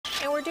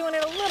And we're doing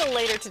it a little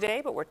later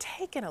today, but we're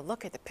taking a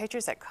look at the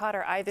pictures that caught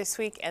our eye this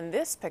week. And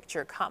this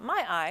picture caught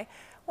my eye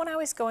when I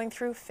was going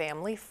through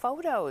family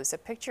photos. A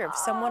picture of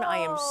someone I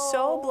am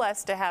so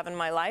blessed to have in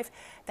my life.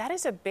 That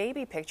is a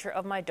baby picture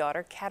of my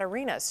daughter,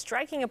 Katerina,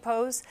 striking a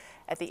pose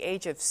at the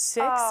age of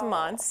 6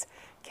 months.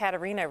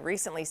 Katerina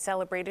recently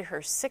celebrated her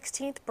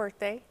 16th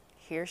birthday.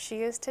 Here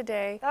she is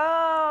today.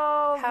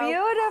 Oh, How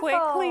beautiful.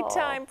 quickly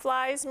time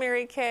flies,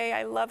 Mary Kay.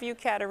 I love you,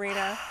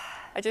 Katerina.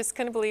 I just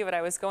couldn't believe it.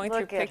 I was going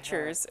through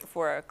pictures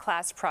for a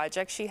class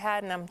project she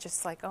had, and I'm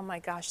just like, oh my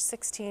gosh,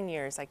 16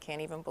 years. I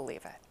can't even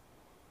believe it.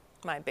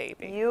 My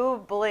baby.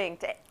 You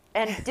blinked.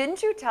 And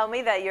didn't you tell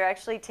me that you're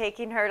actually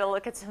taking her to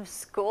look at some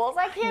schools?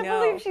 I can't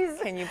believe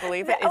she's Can you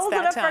believe it? It's old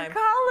that enough time. for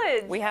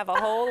college. We have a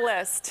whole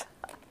list.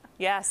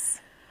 Yes,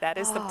 that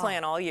is the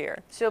plan all year.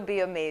 She'll be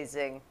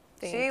amazing.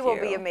 Thank She will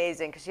you. be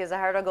amazing because she has a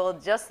heart of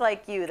gold just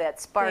like you that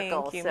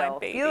sparkles. Thank you, so my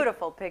baby.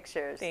 beautiful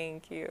pictures.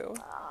 Thank you.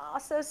 Oh,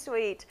 so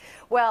sweet.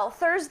 Well,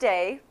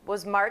 Thursday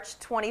was March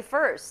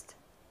 21st.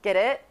 Get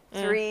it?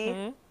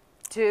 3,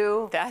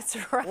 2, That's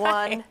right.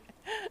 1.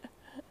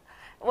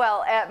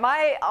 Well, at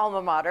my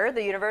alma mater,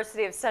 the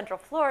University of Central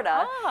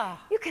Florida,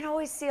 you can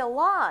always see a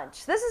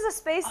launch. This is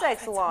a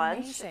SpaceX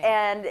launch. Amazing.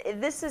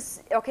 And this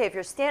is, okay, if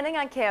you're standing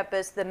on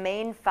campus, the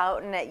main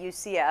fountain at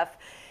UCF,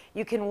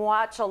 you can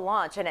watch a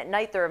launch, and at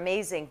night they're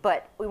amazing.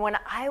 But when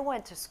I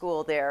went to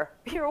school there,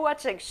 you were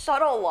watching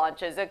shuttle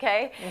launches,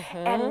 okay?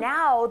 And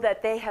now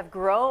that they have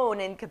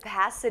grown in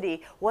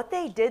capacity, what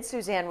they did,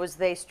 Suzanne, was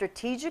they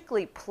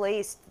strategically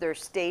placed their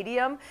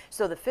stadium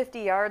so the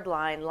 50-yard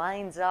line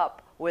lines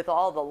up with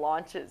all the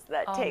launches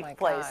that take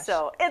place. Gosh.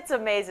 So it's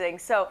amazing.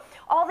 So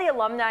all the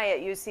alumni at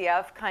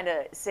UCF kind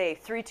of say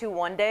 3, 2,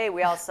 1 day.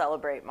 We all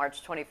celebrate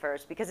March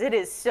 21st because it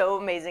is so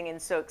amazing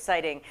and so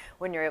exciting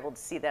when you're able to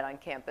see that on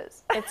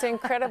campus. It's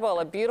incredible,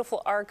 a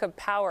beautiful arc of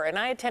power. And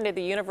I attended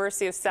the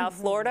University of South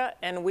Florida,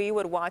 and we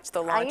would watch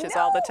the launches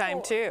all the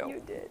time too.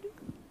 You did.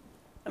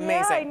 Amazing.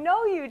 Yeah, I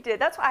know you did.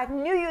 That's why I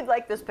knew you'd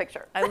like this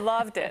picture. I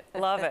loved it.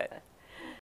 Love it.